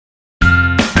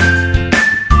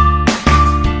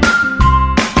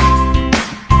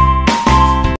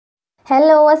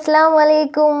Assalamu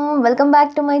alaikum. Welcome back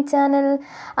to my channel.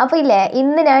 അപ്പോൾ ഇല്ലേ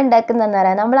ഇന്ന് ഞാൻ ഉണ്ടാക്കുന്നതെന്ന്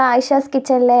പറയാം നമ്മൾ ആയിഷാസ്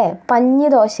കിച്ചണിലെ പഞ്ഞി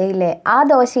ദോശയില്ലേ ആ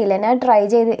ദോശയില്ലേ ഞാൻ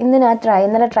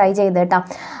ഇന്നലെ ട്രൈ ചെയ്ത് കേട്ടോ.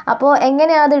 അപ്പോൾ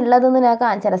എങ്ങനെയാണ് അത് ഉള്ളതെന്ന് ഞാൻ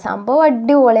കാണിച്ചു തരാം. സംഭവം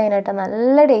അടിപൊളിയാണ് കേട്ടോ,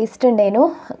 നല്ല ടേസ്റ്റ് ഉണ്ടായിരുന്നു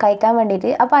കഴിക്കാൻ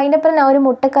വേണ്ടിയിട്ട്. അപ്പോൾ അതിനൊപ്പം ഞാൻ ഒരു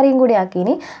മുട്ടക്കറിയും കൂടി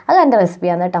ആക്കിയിനി, അത് എൻ്റെ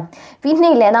റെസിപ്പിയാണ് കേട്ടോ. പിന്നെ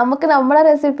ഇല്ലേ നമുക്ക് നമ്മളെ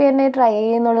റെസിപ്പി തന്നെ ട്രൈ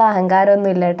ചെയ്യുന്നുള്ള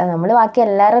അഹങ്കാരമൊന്നും ഇല്ല കേട്ടോ, നമ്മൾ ബാക്കി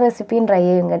എല്ലാവരുടെ റെസിപ്പിയും ട്രൈ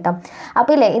ചെയ്യും കേട്ടോ.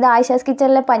 അപ്പോൾ ഇല്ലേ ഇത് ആയിഷാസ്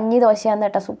കിച്ചണിലെ പഞ്ഞി ദോശയാണ്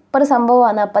കേട്ടോ, സൂപ്പർ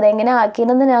സംഭവമാണ്. അപ്പോൾ അതെങ്ങനെ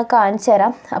ആക്കിയതെന്ന് ഞാൻ കാണിച്ചു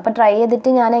തരാം. അപ്പോൾ ട്രൈ ചെയ്തിട്ട്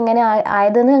ഞാൻ എങ്ങനെ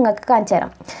ആയതെന്ന് നിങ്ങൾക്ക് കാണിച്ചു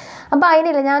തരാം. അപ്പോൾ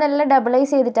അതിനില്ല ഞാനെല്ലാം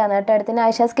ഡബിളൈസ് ചെയ്തിട്ടാണ് കേട്ടോ എടുത്തിന്.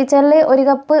 ആയിഷാസ് കിച്ചണിൽ 1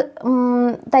 കപ്പ്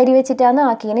തരി വെച്ചിട്ടാണ്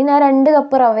ആക്കിയതിന്. ഞാൻ 2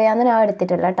 കപ്പ് റവയാണ് ഞാൻ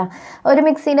എടുത്തിട്ടുള്ളത് കേട്ടോ. ഒരു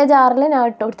മിക്സീൻ്റെ ജാറിൽ ഞാൻ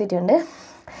ഇട്ട് കൊടുത്തിട്ടുണ്ട്.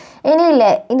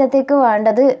 ഇനിയില്ലേ ഇതിനകത്തേക്ക്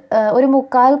വേണ്ടത് ഒരു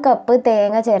 3/4 കപ്പ്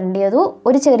തേങ്ങ ചിരണ്ടിയതും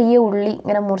ഒരു ചെറിയ ഉള്ളി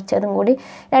ഇങ്ങനെ മുറിച്ചതും കൂടി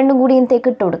രണ്ടും കൂടി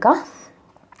ഇതിനകത്തേക്ക് ഇട്ട് കൊടുക്കാം.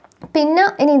 പിന്നെ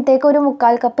ഇനി ഇതിലേക്ക് ഒരു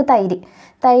 3/4 കപ്പ് തൈര്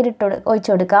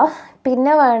ഒഴിച്ചു കൊടുക്കാം.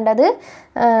 പിന്നെ വേണ്ടത്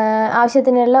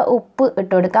ആവശ്യത്തിനുള്ള ഉപ്പ്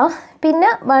ഇട്ട് കൊടുക്കാം. പിന്നെ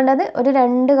വേണ്ടത് ഒരു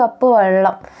 2 കപ്പ്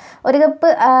വെള്ളം. 1 കപ്പ്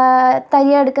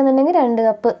തരി എടുക്കുന്നുണ്ടെങ്കിൽ 2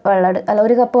 കപ്പ് വെള്ളം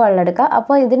 1 കപ്പ് വെള്ളം എടുക്കുക.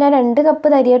 അപ്പോൾ ഇതിനെ 2 കപ്പ്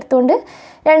തരി എടുത്തുകൊണ്ട്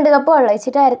 2 കപ്പ് വെള്ളം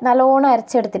ഒഴിച്ചിട്ട് നല്ലോണം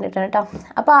അരച്ചെടുത്തിട്ടുണ്ട് കേട്ടോ.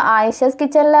 അപ്പോൾ ആയിഷാസ്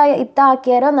കിച്ചണിൽ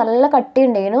ഇത്താക്കിയാലോ നല്ല കട്ടി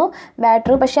ഉണ്ടായിരുന്നു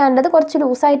ബാറ്റർ, പക്ഷേ എൻ്റെത് കുറച്ച്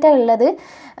ലൂസായിട്ടാണ് ഉള്ളത്,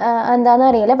 എന്താണെന്ന്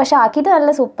അറിയില്ല. പക്ഷേ ആക്കിയിട്ട്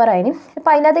നല്ല സൂപ്പറായിന്.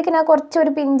 അപ്പോൾ അതിനകത്തേക്ക് ഞാൻ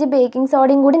ഒരു പിഞ്ച് ബേക്കിംഗ്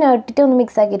സോഡയും കൂടി ഞാൻ ഇട്ടിട്ട് ഒന്ന്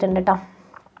മിക്സ് ആക്കിയിട്ടുണ്ട് കേട്ടോ.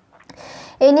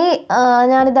 ഇനി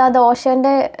ഞാനിതാ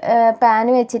ദോശേൻ്റെ പാൻ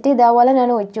വെച്ചിട്ട് ഇതേപോലെ ഞാൻ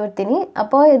ഒഴിച്ചു കൊടുത്തിന്.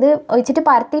 അപ്പോൾ ഇത് ഒഴിച്ചിട്ട്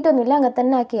പരത്തിയിട്ടൊന്നുമില്ല, അങ്ങനെ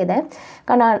തന്നെ ആക്കിയതേ,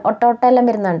 കാരണം ഒട്ടൊട്ടെല്ലാം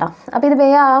വരുന്നുണ്ടോ. അപ്പോൾ ഇത്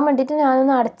വേഗം ആകാൻ വേണ്ടിയിട്ട്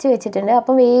ഞാനൊന്ന് അടച്ച് വെച്ചിട്ടുണ്ട്.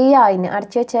 അപ്പം വേഗം ആയിന്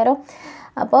അടച്ച് വെച്ചേരോ.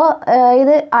 അപ്പോൾ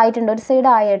ഇത് ആയിട്ടുണ്ട്, ഒരു സൈഡ്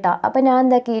ആയി കേട്ടോ. അപ്പോൾ ഞാൻ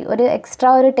എന്താക്കി ഒരു എക്സ്ട്രാ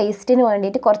ഒരു ടേസ്റ്റിന്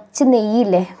വേണ്ടിയിട്ട് കുറച്ച്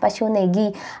നെയ്യില്ലേ, പശു നെയ്യ്,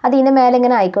 അത് ഇതിൻ്റെ മേലെ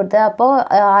ഇങ്ങനെ ആയിക്കൊടുത്തത്. അപ്പോൾ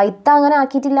അയിത്ത അങ്ങനെ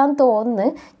ആക്കിയിട്ടില്ല എന്ന് തോന്നുന്നു,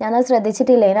 ഞാനത്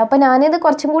ശ്രദ്ധിച്ചിട്ടില്ലേനു. അപ്പോൾ ഞാനിത്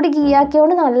കുറച്ചും കൂടി ഗീ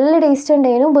ആക്കിയതുകൊണ്ട് നല്ല ടേസ്റ്റ്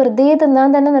ഉണ്ടായിരുന്നു, വെറുതെ തിന്നാൻ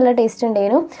തന്നെ നല്ല ടേസ്റ്റ്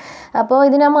ഉണ്ടായിരുന്നു. അപ്പോൾ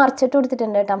ഇത് ഞാൻ മറിച്ചിട്ട്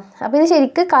കൊടുത്തിട്ടുണ്ട് കേട്ടോ. അപ്പോൾ ഇത്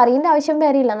ശരിക്കും കറീൻ്റെ ആവശ്യം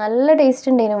വരില്ല, നല്ല ടേസ്റ്റ്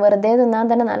ഉണ്ടായിരുന്നു, വെറുതെ തിന്നാൻ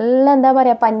തന്നെ നല്ല എന്താ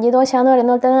പറയുക പഞ്ഞി ദോശ എന്ന്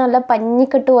പറയുന്ന പോലെ തന്നെ നല്ല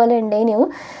പഞ്ഞിക്കെട്ട് പോലെ ഉണ്ടായിരുന്നു.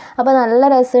 അപ്പോൾ നല്ല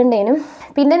രസം ഉണ്ടായിരുന്നു.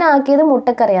 പിന്നെ ഞാൻ ആക്കിയത്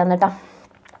മുട്ടക്കറിയാണ് കേട്ടോ,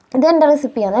 ഇത് എൻ്റെ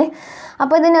റെസിപ്പിയാണ്.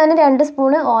 അപ്പോൾ ഇത് ഞാൻ 2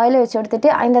 സ്പൂണ് ഓയിൽ വെച്ച് കൊടുത്തിട്ട്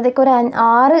അതിൻ്റെ അകത്തേക്ക് ഒരു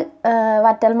 6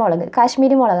 വറ്റൽമുളക്,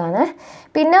 കാശ്മീരി മുളകാണ്,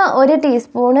 പിന്നെ 1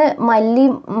 ടീസ്പൂണ് മല്ലി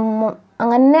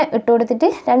അങ്ങനെ ഇട്ട് കൊടുത്തിട്ട്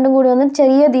രണ്ടും കൂടി ഒന്ന്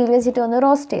ചെറിയ തീയിൽ വെച്ചിട്ട് ഒന്ന്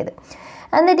റോസ്റ്റ് ചെയ്ത്,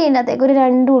 എന്നിട്ട് ഇതിനകത്തേക്ക് ഒരു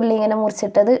 2 ഉള്ളി ഇങ്ങനെ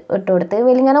മുറിച്ചിട്ടത് ഇട്ട് കൊടുത്ത്,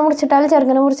 വലിങ്ങനെ മുറിച്ചിട്ടാലും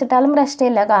ചെറുങ്ങനെ മുറിച്ചിട്ടാലും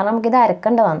പ്രശ്നമില്ല, കാരണം നമുക്കിത്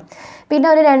അരക്കേണ്ടതാണ്. പിന്നെ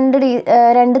ഒരു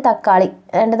 2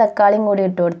 തക്കാളിയും കൂടി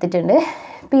ഇട്ട് കൊടുത്തിട്ടുണ്ട്.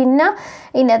 പിന്നെ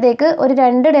ഇതിനകത്തേക്ക് ഒരു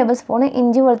 2 ടേബിൾ സ്പൂൺ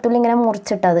ഇഞ്ചി വെളുത്തുള്ളി ഇങ്ങനെ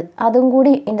മുറിച്ചിട്ടത് അതും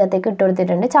കൂടി ഇതിനകത്തേക്ക് ഇട്ട്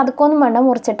കൊടുത്തിട്ടുണ്ട്. ചതുക്കൊന്നും വേണ്ട,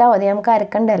 മുറിച്ചിട്ടാൽ മതി, നമുക്ക്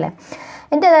അരക്കണ്ടല്ലേ.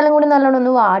 എന്നിട്ട് അതെല്ലാം കൂടി നല്ലോണം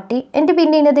ഒന്ന് വാട്ടി, എന്നിട്ട്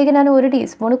പിന്നെ ഇതിനകത്തേക്ക് ഞാൻ 1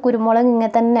 ടീസ്പൂൺ കുരുമുളക്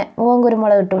ഇങ്ങനെ തന്നെ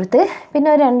കുരുമുളക് ഇട്ട് കൊടുത്ത്, പിന്നെ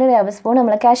ഒരു 2 ടേബിൾ സ്പൂൺ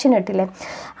നമ്മൾ കാഷ്യൂ നട്ടില്ലേ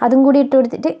അതും കൂടി ഇട്ട്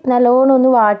കൊടുത്തിട്ട് നല്ലോണം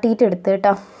ഒന്ന് വാട്ടിയിട്ട് എടുത്ത്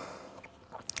കേട്ടോ,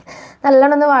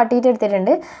 നല്ലോണം ഒന്ന് വാട്ടിയിട്ട്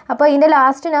എടുത്തിട്ടുണ്ട്. അപ്പോൾ ഇതിൻ്റെ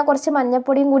ലാസ്റ്റ് ഞാൻ കുറച്ച്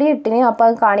മഞ്ഞൾപ്പൊടിയും കൂടി ഇട്ടിന്, അപ്പോൾ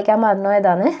അത് കാണിക്കാൻ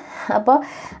മറന്നുപോയതാണ്. അപ്പോൾ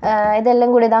ഇതെല്ലാം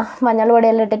കൂടി ഇതാ മഞ്ഞൾ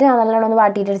പൊടിയെല്ലാം ഇട്ടിട്ട് ഞാൻ നല്ലോണം ഒന്ന്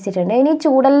വാട്ടിയിട്ട് എടുത്തിട്ടുണ്ട്. ഇനി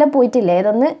ചൂടെല്ലാം പോയിട്ടില്ലേ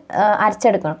ഇതൊന്ന്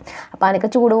അരച്ചെടുക്കണം. അപ്പോൾ എനിക്ക്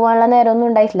ചൂട് പോകാനുള്ള നേരമൊന്നും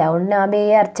ഉണ്ടായിട്ടില്ല, അതുകൊണ്ട് ഞാൻ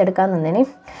വേഗം അരച്ചെടുക്കാൻ നിന്നിന്.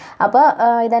 അപ്പോൾ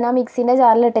ഇതാ ഞാൻ മിക്സീൻ്റെ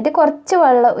ജാറിലിട്ടിട്ട് കുറച്ച്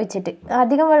വെള്ളം ഒഴിച്ചിട്ട്,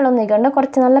 അധികം വെള്ളം ഒന്നും ഒഴിക്കണ്ട,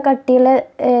 കുറച്ച് നല്ല കട്ടിയുള്ള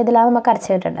ഇതിലാണ് നമുക്ക്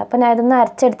അരച്ചെടുത്തിട്ടുണ്ട്. അപ്പോൾ ഞാൻ ഇതൊന്ന്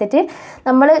അരച്ചെടുത്തിട്ട്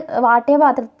നമ്മൾ വാട്ടിയ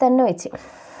പാത്രത്തിൽ തന്നെ വെച്ച്,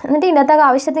 എന്നിട്ട് ഇതിനകത്ത്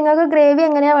ആവശ്യത്തിന് നിങ്ങൾക്ക് ഗ്രേവി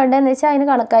എങ്ങനെയാണ് വേണ്ടതെന്ന് വെച്ചാൽ അതിന്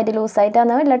കണക്കായിട്ട്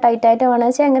ലൂസായിട്ടാണോ ഇല്ല ടൈറ്റായിട്ട് വേണമെന്ന്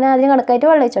വെച്ചാൽ എങ്ങനെ അതിന് കണക്കായിട്ട്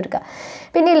വെള്ളം ഒഴിച്ച് കൊടുക്കുക.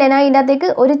 പിന്നെ ഇല്ലേ ഞാൻ ഇതിനകത്തേക്ക്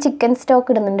ഒരു ചിക്കൻ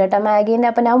സ്റ്റോക്ക് ഇടുന്നുണ്ട് കേട്ടോ മാഗീൻ്റെ.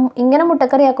 അപ്പോൾ ഞാൻ ഇങ്ങനെ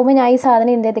മുട്ടക്കറി ആക്കുമ്പോൾ ഞാൻ ഈ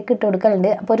സാധനം ഇതിനകത്തേക്ക് ഇട്ട്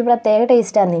കൊടുക്കലുണ്ട്, അപ്പോൾ ഒരു പ്രത്യേക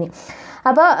ടേസ്റ്റാണ് ഇനി.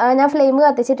 അപ്പോൾ ഞാൻ ഫ്ലെയിം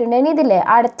കത്തിച്ചിട്ടുണ്ട്. ഇനി ഇതില്ലേ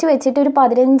അടച്ച് വെച്ചിട്ട് ഒരു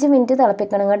 15 മിനിറ്റ്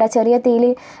തിളപ്പിക്കണം കേട്ടോ, ചെറിയ തീയിൽ.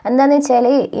 എന്താണെന്ന് വെച്ചാൽ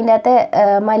ഇതിനകത്തെ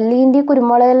മല്ലീൻ്റെ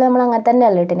കുരുമുളകെല്ലാം നമ്മൾ അങ്ങനെ തന്നെ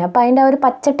അല്ല ഇട്ടിന്, അപ്പോൾ അതിൻ്റെ ഒരു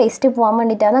പച്ച ടേസ്റ്റ് പോകാൻ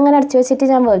വേണ്ടിയിട്ടാണ് അങ്ങനെ അടച്ച്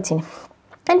വെച്ചിട്ട് ഞാൻ വേവിച്ചിന്.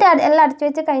 എന്നിട്ട് എല്ലാം അടച്ച്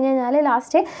വെച്ച് കഴിഞ്ഞ് കഴിഞ്ഞാൽ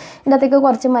ലാസ്റ്റ് ഇതിനകത്തേക്ക്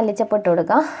കുറച്ച് മല്ലിച്ചപ്പ് ഇട്ട്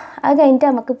കൊടുക്കാം. അത് കഴിഞ്ഞിട്ട്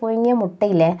നമുക്ക് പുഴുങ്ങിയ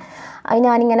മുട്ടയില്ലേ അത്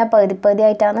ഞാനിങ്ങനെ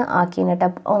പകുതിയായിട്ടാണ് ആക്കിയത് കേട്ടോ,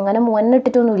 അങ്ങനെ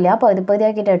മുന്നിട്ടിട്ടൊന്നുമില്ല, പകുതി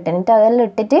ആക്കിയിട്ട് ഇട്ട്, എന്നിട്ട് അതെല്ലാം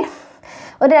ഇട്ടിട്ട്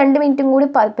ഒരു 2 മിനിറ്റും കൂടി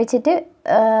പതിപ്പിച്ചിട്ട്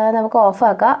നമുക്ക്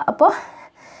ഓഫാക്കാം. അപ്പോൾ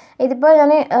ഇതിപ്പോൾ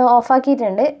ഞാൻ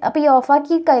ഓഫാക്കിയിട്ടുണ്ട്. അപ്പോൾ ഈ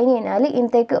ഓഫാക്കി കഴിഞ്ഞ് കഴിഞ്ഞാൽ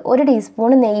ഇതിനകത്തേക്ക് 1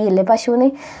 ടീസ്പൂൺ നെയ്യില്ലേ പശു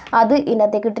നെയ്യ്, അത്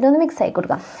ഇതിനകത്തേക്ക് ഇട്ടിട്ട് ഒന്ന് മിക്സ് ആക്കി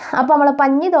കൊടുക്കാം. അപ്പോൾ നമ്മളെ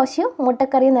പഞ്ഞി ദോശയും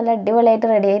മുട്ടക്കറിയും നല്ല അടിപൊളിയായിട്ട്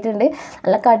റെഡി ആയിട്ടുണ്ട്.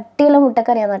 നല്ല കട്ടിയുള്ള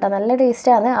മുട്ടക്കറിയാണ് കേട്ടോ, നല്ല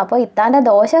ടേസ്റ്റാണ്. അപ്പോൾ ഇത്താൻ്റെ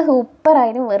ദോശ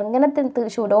സൂപ്പറായിരുന്നു, വെറുങ്ങനെ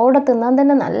ചൂടോടെ തിന്നാൻ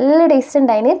തന്നെ നല്ല ടേസ്റ്റ്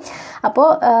ഉണ്ടായിന്. അപ്പോൾ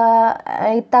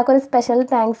ഇത്താക്കൊരു സ്പെഷ്യൽ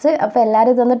താങ്ക്സ്. അപ്പോൾ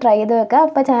എല്ലാവരും ഇതൊന്ന് ട്രൈ ചെയ്ത് വെക്കുക.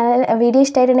 അപ്പോൾ വീഡിയോ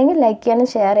ഇഷ്ടമായിട്ടുണ്ടെങ്കിൽ ലൈക്ക് ചെയ്യാനും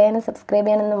ഷെയർ ചെയ്യാനും സബ്സ്ക്രൈബ്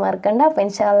ചെയ്യാനൊന്നും മറക്കണ്ട. അപ്പോൾ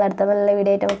ഇൻഷാ അല്ലാഹ് അടുത്ത നല്ല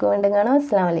വീഡിയോ ആയിട്ട് നമുക്ക് വീണ്ടും കാണാം.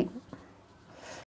 അസ്സലാമു അലൈക്കും.